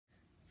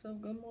So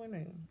good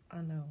morning.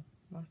 I know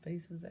my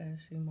face is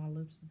ashy, my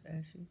lips is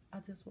ashy. I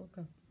just woke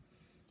up.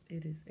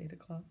 It is 8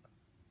 o'clock,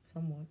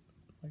 somewhat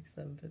like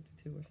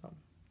 7:52 or something.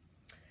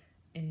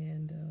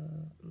 And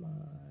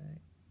my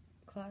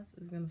class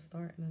is gonna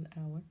start in an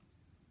hour.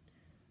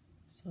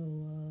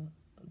 So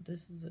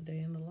this is a day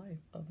in the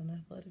life of an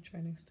athletic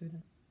training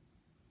student.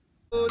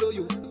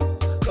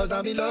 Cause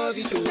I'm in love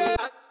with you.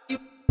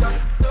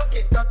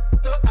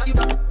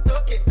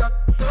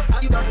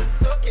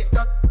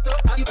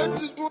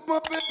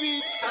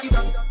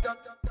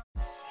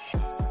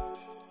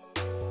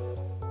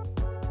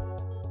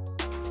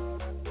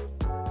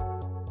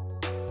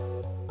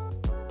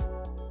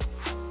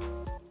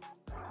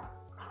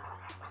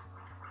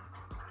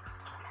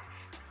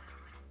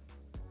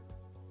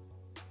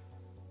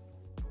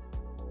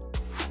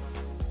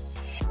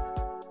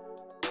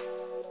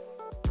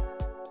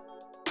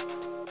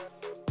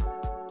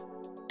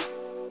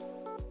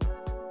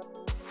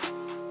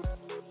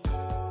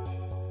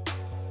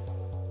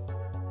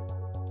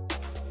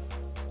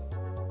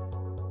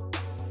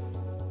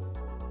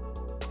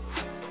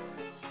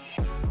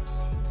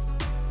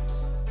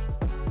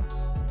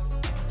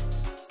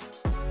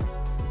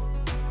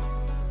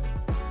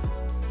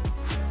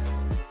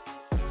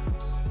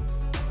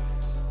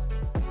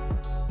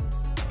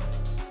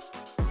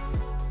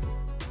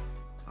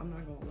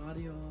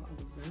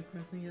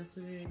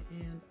 Yesterday,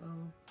 and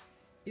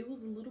it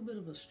was a little bit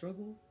of a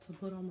struggle to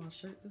put on my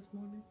shirt this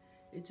morning.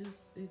 It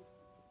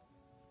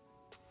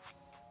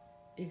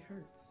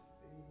hurts.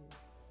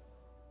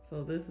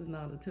 So this is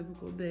not a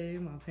typical day.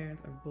 My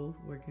parents are both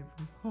working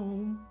from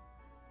home.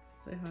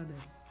 Say hi,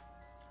 Dad.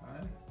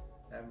 Hi.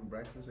 Having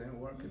breakfast and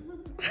working.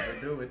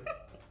 Gotta do it.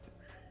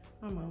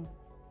 Hi, Mom.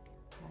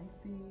 Hi,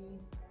 C.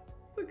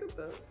 Look at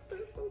that.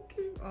 They're so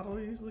cute. I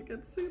don't usually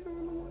get to see them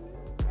in the morning.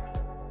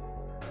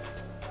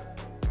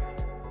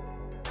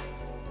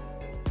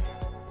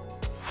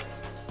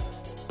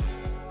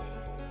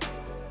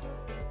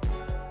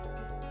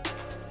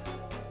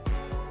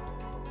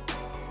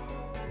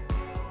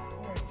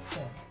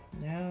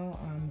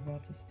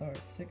 To start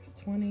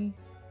 6:20,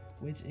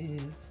 which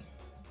is,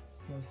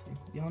 let's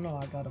see, y'all know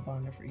I got a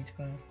binder for each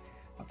class.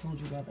 I told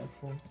you about that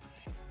before.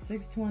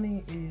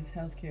 6:20 is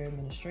healthcare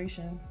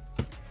administration.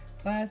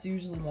 Class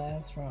usually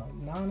lasts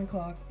from 9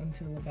 o'clock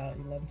until about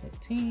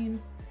 11:15.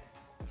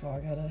 So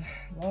I gotta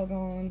log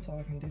on so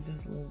I can do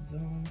this little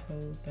Zoom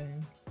code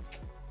thing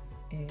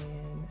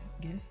and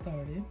get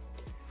started.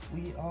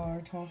 We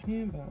are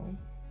talking about,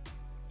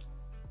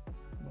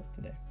 what's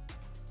today?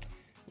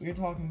 We're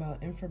talking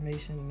about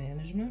information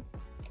management,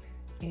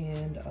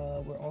 and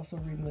we're also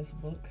reading this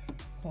book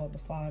called The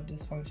 5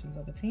 Dysfunctions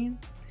of a Teen,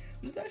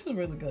 which is actually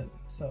really good,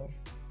 so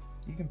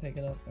you can pick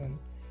it up and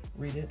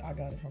read it. I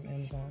got it from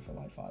Amazon for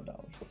like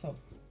 $5. So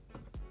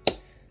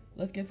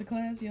let's get to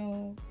class,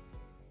 y'all.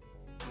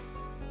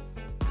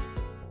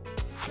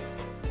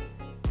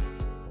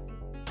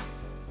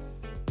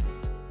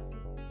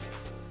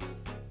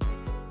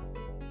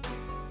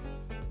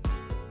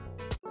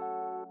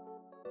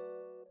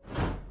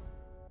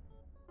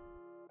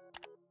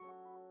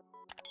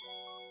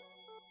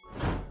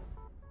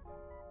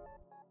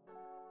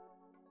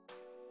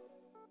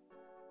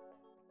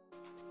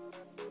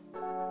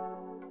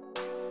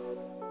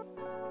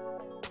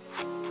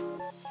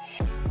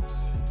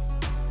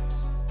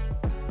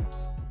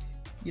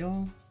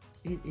 Y'all,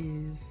 it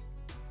is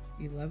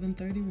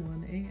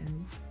 11:31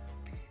 a.m.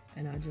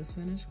 and I just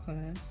finished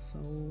class, so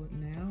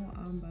now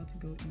I'm about to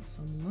go eat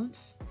some lunch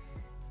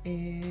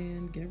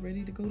and get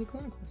ready to go to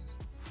clinicals.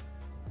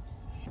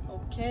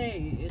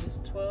 Okay, it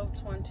is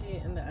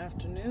 12:20 in the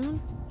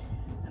afternoon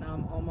and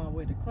I'm on my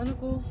way to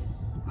clinical.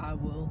 I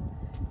will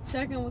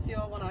check in with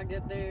y'all when I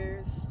get there.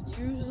 It's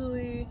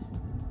usually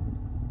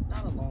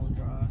not a long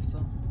drive,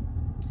 so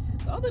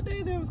the other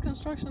day there was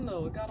construction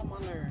though, it got on my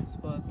nerves,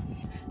 but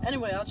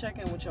anyway, I'll check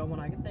in with y'all when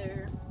I get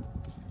there.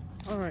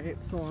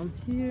 Alright, so I'm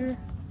here.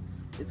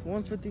 It's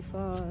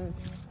 1:55.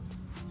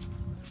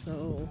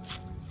 So,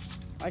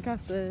 like I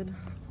said,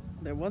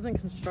 there wasn't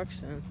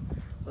construction,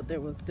 but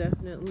there was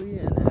definitely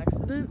an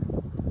accident.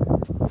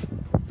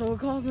 So it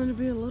caused me to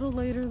be a little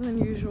later than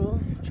usual.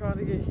 Try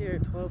to get here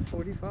at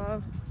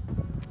 12:45,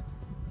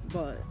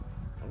 but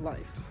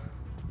life.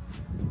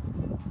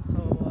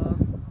 So,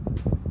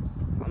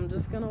 I'm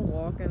just gonna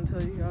walk and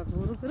tell you guys a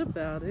little bit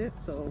about it.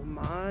 So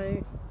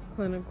my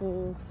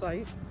clinical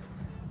site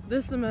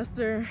this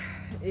semester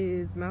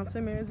is Mount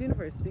St. Mary's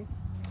University,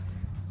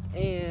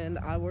 and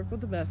I work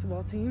with the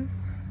basketball team.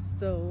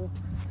 So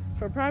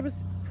for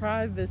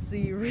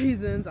privacy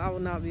reasons, I will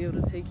not be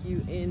able to take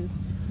you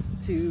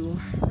into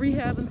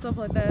rehab and stuff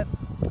like that.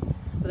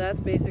 But that's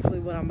basically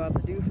what I'm about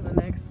to do for the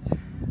next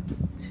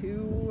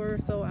 2 or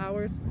so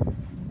hours,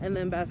 and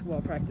then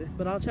basketball practice.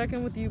 But I'll check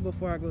in with you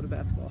before I go to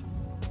basketball.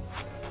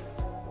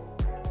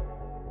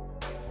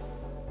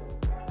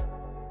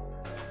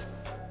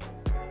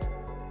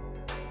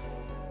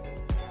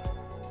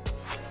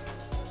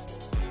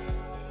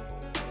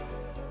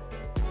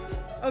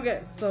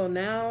 Okay, so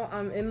now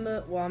I'm in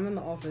the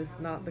office,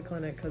 not the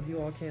clinic, because you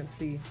all can't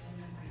see.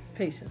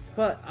 patience.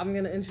 But I'm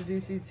gonna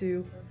introduce you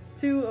to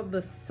two of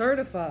the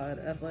certified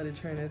athletic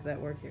trainers that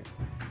work here.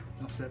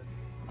 That's it.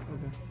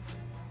 Okay.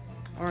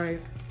 All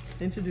right,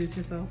 introduce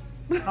yourself.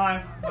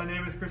 Hi, my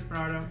name is Chris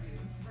Bernardo.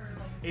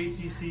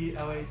 ATC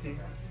LAT.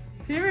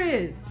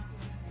 Period.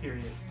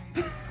 Period.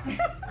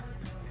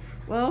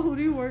 Well, who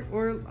do you work,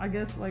 or I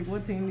guess like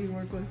what team do you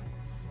work with?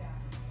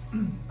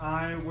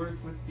 I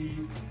work with the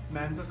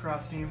men's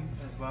lacrosse team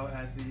as well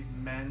as the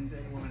men's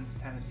and women's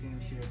tennis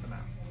teams here at the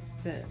Mount.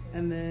 Bet.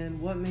 And then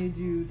what made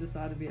you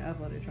decide to be an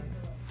athletic trainer?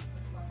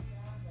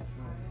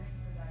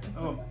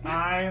 Oh,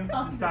 I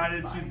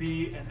decided to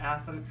be an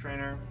athletic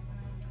trainer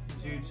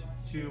due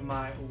to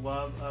my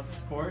love of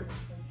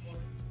sports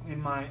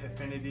and my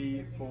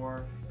affinity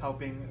for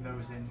helping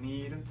those in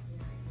need. And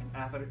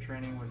athletic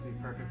training was the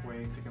perfect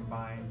way to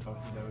combine both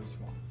of those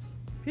wants.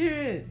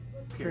 Period.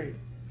 Period.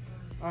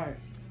 Great. All right.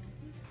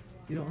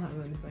 You don't have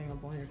anything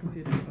up on your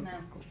computer? Okay, No.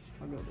 cool.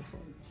 I'll go this way.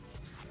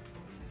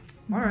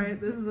 All right,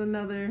 this is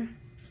another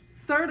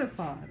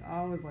certified, I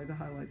always like to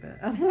highlight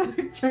that,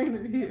 athletic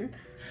trainer here.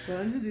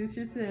 So introduce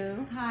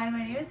yourself. Hi,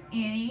 my name is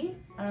Annie.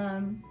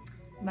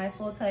 My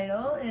full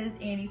title is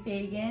Annie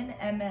Fagan,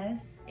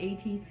 MS,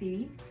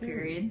 ATC,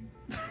 period.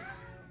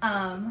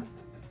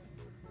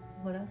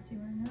 What else do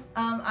you want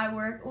to know? I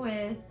work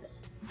with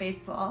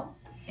baseball,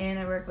 and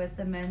I work with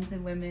the men's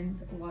and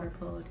women's water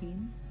polo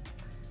teams.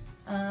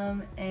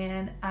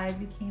 And I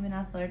became an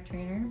athletic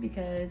trainer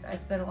because I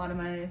spent a lot of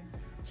my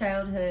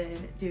childhood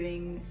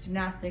doing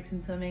gymnastics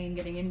and swimming and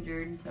getting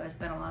injured, and so I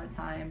spent a lot of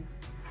time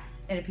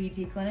in a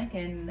PT clinic,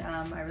 and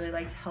I really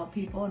like to help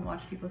people and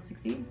watch people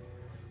succeed.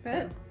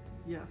 Bet.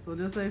 Yeah, so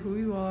just say who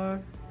you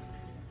are.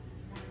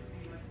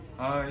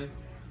 はい、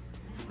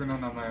僕の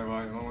名前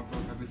は山本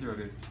和弘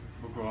です。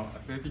僕はア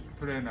スレティック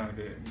トレーナー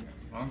で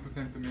マウント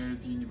セントメール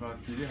ズユニバー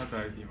シティで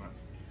働いていま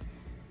す。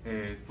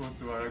スポー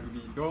ツはラグ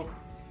ビーと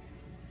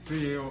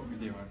水泳を見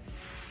ています。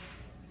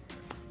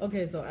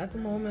 Okay, so at the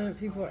moment,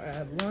 people are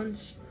at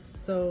lunch,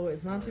 so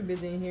it's not too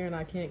busy in here, and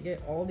I can't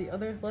get all the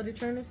other athletic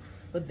trainers,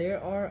 but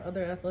there are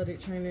other athletic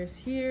trainers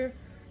here.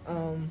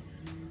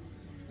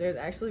 There's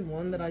actually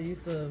one that I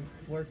used to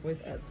work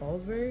with at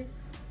Salisbury,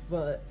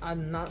 but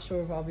I'm not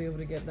sure if I'll be able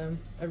to get them.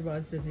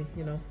 Everybody's busy,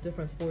 you know,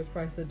 different sports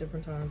prices at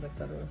different times,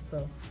 etc.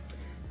 So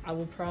I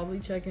will probably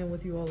check in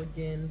with you all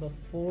again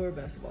before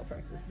basketball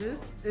practice. This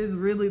is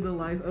really the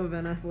life of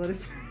an athletic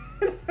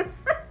trainer.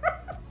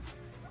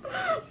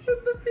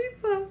 With the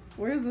pizza.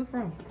 Where is this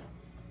from?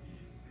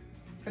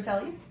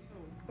 Fratelli's?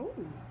 Oh.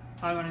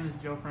 Hi, my name is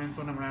Joe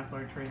Franklin. I'm an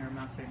athletic trainer at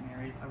Mount St.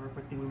 Mary's. I work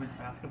with the women's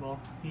basketball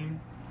team.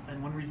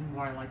 And one reason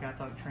why I like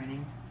athletic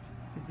training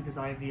is because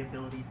I have the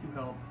ability to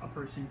help a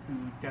person who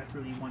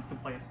desperately wants to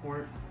play a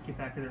sport get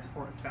back to their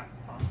sport as fast as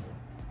possible.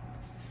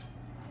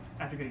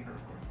 After getting hurt,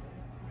 of course.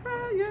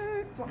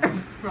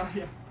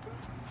 Riot.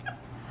 Yeah.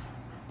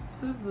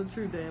 This is a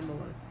true day in the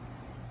life.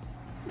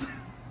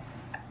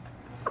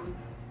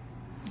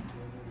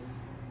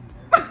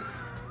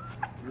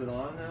 Is it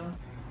on now?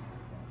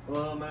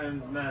 Hello, my name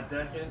is Matt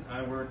Decken.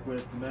 I work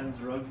with men's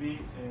rugby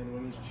and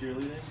women's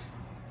cheerleading.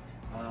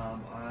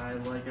 I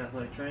like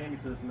athletic training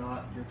because it's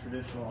not your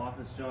traditional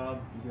office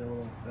job. You get a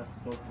little best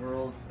of both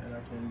worlds, and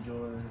I can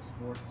enjoy the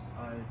sports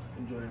I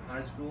enjoyed in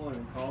high school and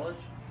in college.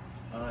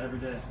 Every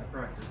day I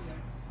practice.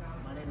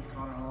 My name is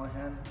Connor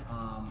Holohan.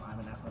 I'm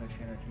an athletic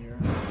trainer here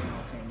at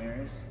Mount St.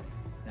 Mary's.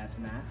 That's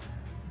Matt.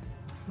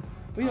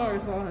 We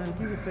already saw him.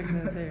 He was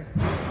fixing his hair.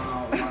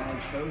 Why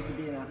I chose to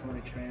be an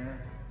athletic trainer,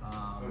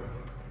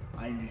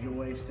 I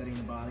enjoy studying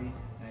the body.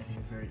 I think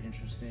it's very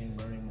interesting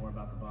learning more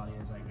about the body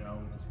as I go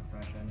with this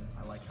profession.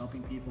 I like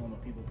helping people. I'm a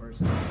people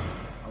person.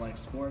 I like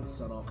sports,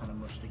 so it all kind of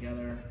mushed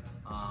together.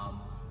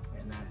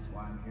 And that's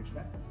why I'm here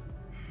today.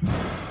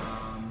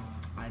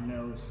 I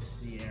know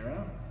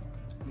Sierra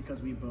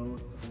because we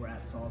both were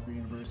at Salisbury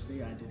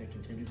University. I did a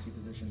contingency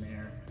position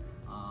there,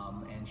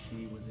 and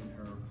she was in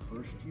her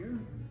first year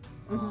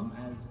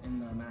as in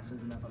the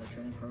Masters in Athletic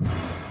Training program.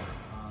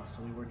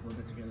 So we worked a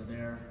little bit together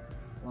there.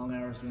 Long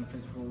hours doing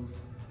physicals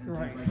and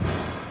things like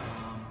that.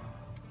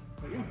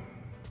 But yeah.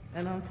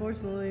 And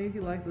unfortunately, he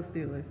likes the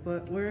Steelers.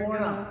 But we're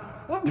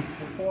 4-0. What?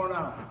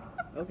 4-0.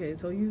 Okay,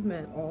 so you've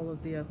met all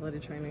of the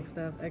athletic training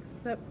staff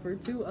except for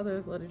two other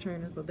athletic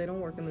trainers, but they don't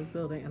work in this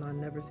building, and I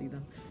never see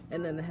them.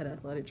 And then the head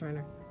athletic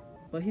trainer,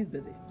 but he's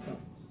busy.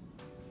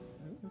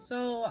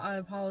 So I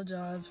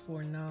apologize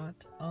for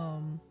not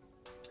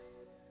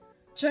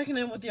checking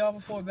in with y'all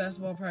before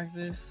basketball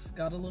practice.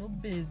 Got a little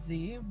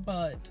busy,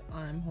 but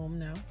I'm home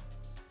now.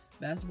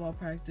 Basketball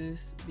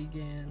practice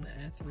began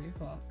at 3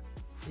 o'clock.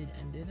 It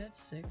ended at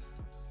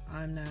 6.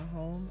 I'm now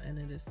home, and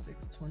it is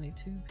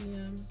 6:22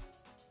 p.m.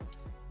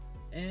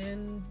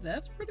 And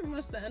that's pretty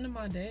much the end of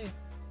my day.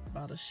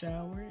 About to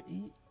shower,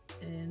 eat,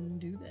 and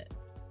do that.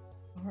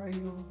 Alright,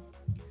 y'all.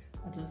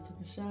 I just took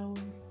a shower.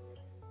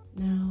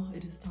 Now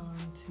it is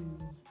time to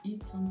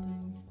eat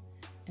something.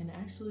 And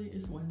actually,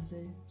 it's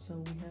Wednesday, so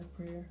we have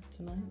prayer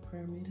tonight,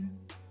 prayer meeting,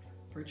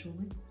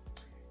 virtually.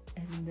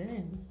 And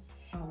then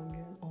I will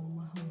get on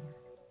my homework.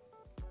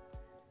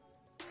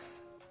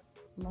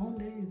 Long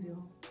days,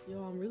 y'all. Yo,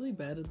 I'm really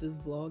bad at this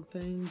vlog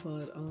thing,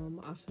 but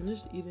I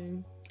finished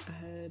eating.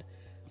 I had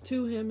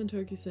 2 ham and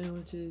turkey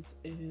sandwiches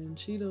and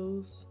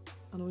Cheetos.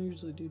 I don't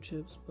usually do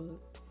chips, but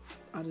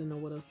I didn't know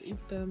what else to eat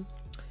with them.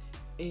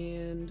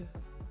 And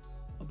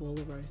a bowl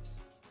of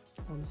rice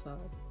on the side.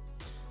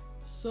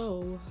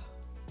 So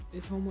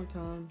it's homework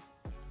time,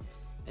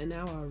 and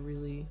now I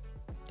really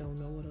don't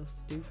know what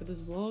else to do for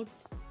this vlog.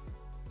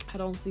 I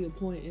don't see a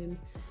point in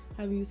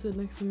having you sit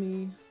next to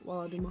me while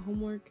I do my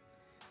homework.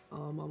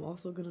 I'm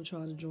also gonna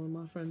try to join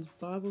my friend's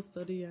Bible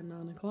study at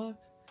 9 o'clock.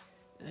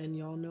 And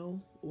y'all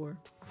know, or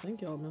I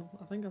think y'all know,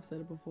 I think I've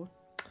said it before,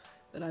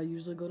 that I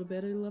usually go to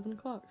bed at 11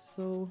 o'clock.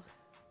 So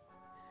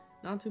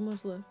not too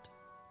much left.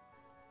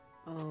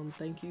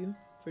 Thank you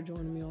for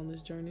joining me on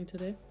this journey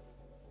today.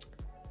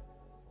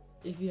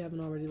 If you haven't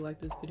already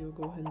liked this video,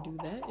 go ahead and do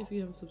that. If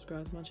you haven't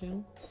subscribed to my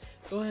channel,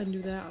 go ahead and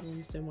do that. I don't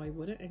understand why you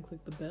wouldn't. And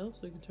click the bell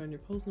so you can turn your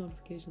post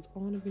notifications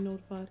on to be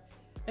notified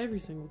every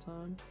single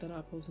time that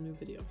I post a new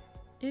video.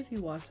 If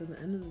you watched to the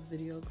end of this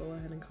video, go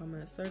ahead and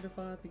comment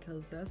certified,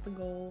 because that's the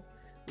goal.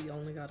 We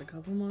only got a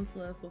couple months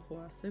left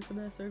before I sit for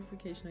that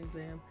certification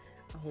exam.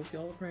 I hope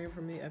y'all are praying for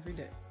me every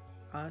day.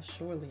 I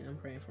surely am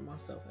praying for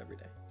myself every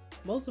day.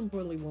 Most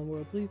importantly, one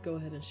world, please go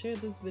ahead and share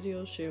this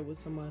video. Share it with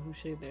somebody who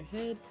shaved their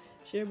head.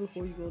 Share it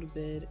before you go to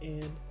bed.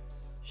 And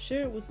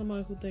share it with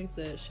somebody who thinks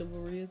that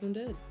chivalry isn't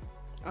dead.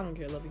 I don't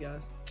care. Love you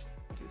guys.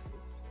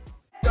 Deuces.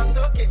 You don't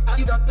talk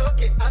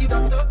it.